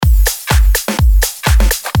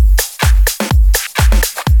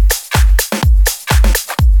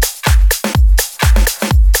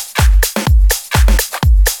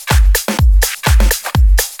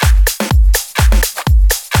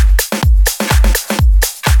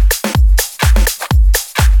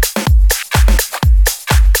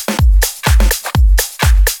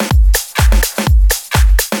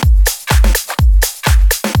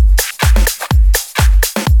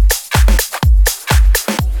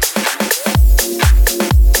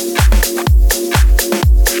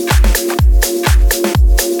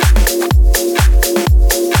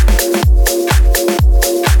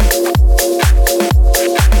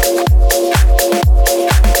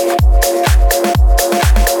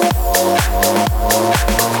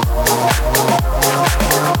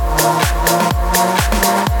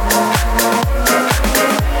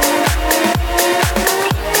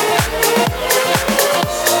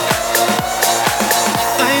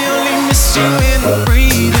you when I'm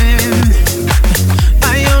breathing.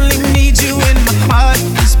 I only need you when my heart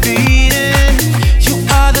is beating. You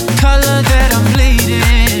are the color that I'm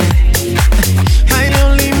bleeding. I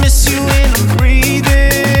only miss you when I'm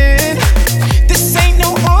breathing. This ain't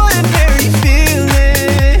no ordinary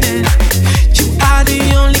feeling. You are the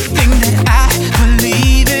only thing that I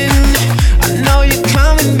believe in. I know you're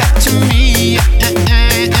coming back to me,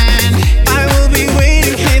 and I will be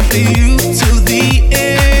waiting here for you till the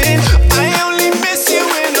end. I only miss you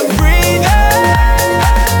when I'm breathing.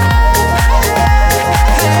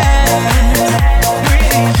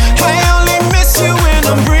 I only miss you when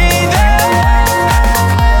I'm breathing.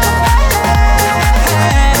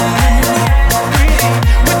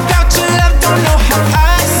 Without your love, don't know how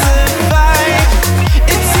I survive.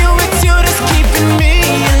 It's you that's keeping me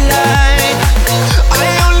alive. I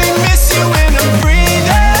only miss you when I'm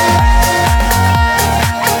breathing.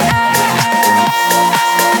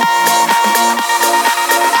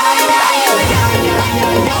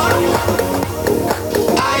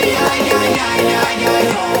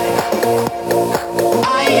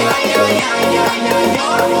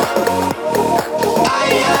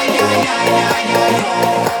 Ay,